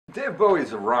David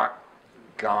Bowie's a rock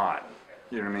god,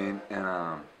 you know what I mean? And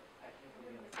I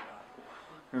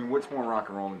mean, what's more rock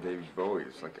and roll than David Bowie?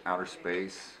 It's like outer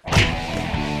space. Nice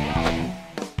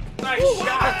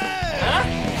shot! Huh?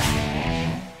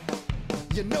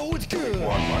 You know it's good.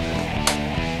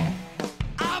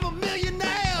 I'm a millionaire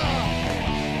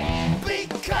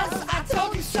because I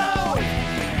told you so.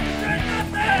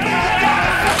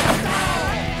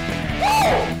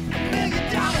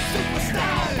 $1,000,000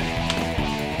 superstar.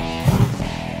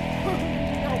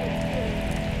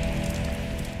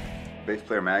 Bass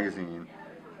Player Magazine,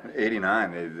 in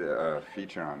 '89, they did a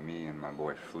feature on me and my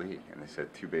boy Flea, and they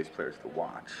said 2 bass players to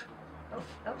watch. Oh,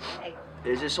 okay.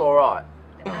 Is this alright?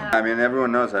 I mean,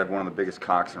 everyone knows I have one of the biggest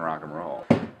cocks in rock and roll.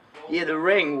 Yeah, the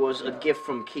ring was a gift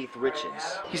from Keith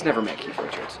Richards. He's never met Keith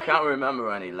Richards. Can't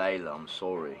remember any Layla, I'm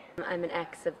sorry. I'm an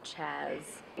ex of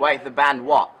Chaz. Wait, the band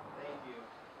what?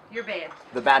 Your band.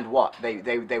 The band what?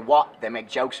 They what? They make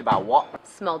jokes about what?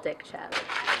 Small dick Chaz.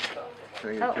 Can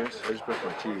I get a kiss? I just brushed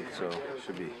my teeth, so it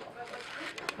should be.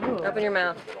 Ooh. Open your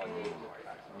mouth.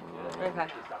 Okay.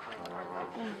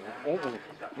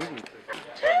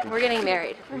 We're getting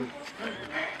married.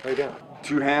 Lay down.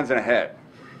 2 hands and a head.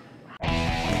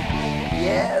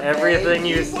 Yeah, Everything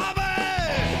you.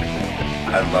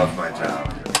 I love my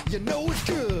job. You know it's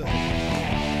good.